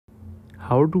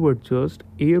how to adjust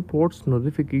Airpods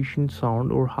notification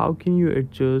sound, or how can you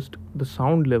adjust the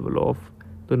sound level of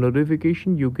the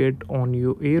notification you get on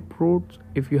your Airpods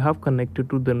if you have connected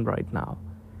to them right now.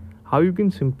 How you can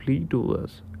simply do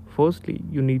this. Firstly,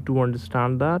 you need to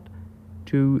understand that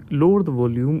to lower the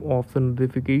volume of the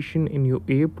notification in your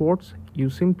Airpods, you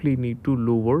simply need to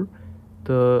lower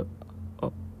the uh,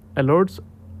 alerts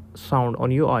sound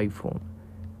on your iPhone.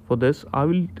 For this, I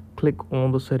will click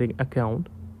on the setting account,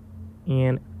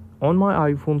 and on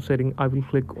my iPhone setting I will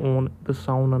click on the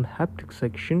sound and haptic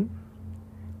section.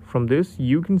 From this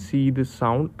you can see the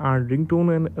sound and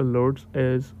ringtone and alerts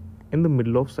is in the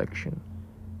middle of section,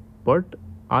 but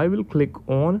I will click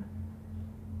on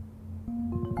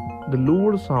the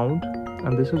lower sound,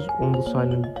 and this is on the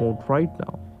silent mode right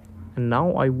now, and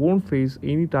now I won't face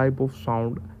any type of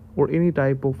sound or any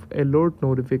type of alert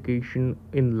notification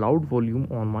in loud volume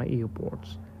on my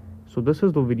earpods. So this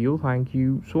is the video. Thank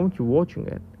you so much for watching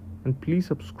it, and please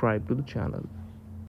subscribe to the channel.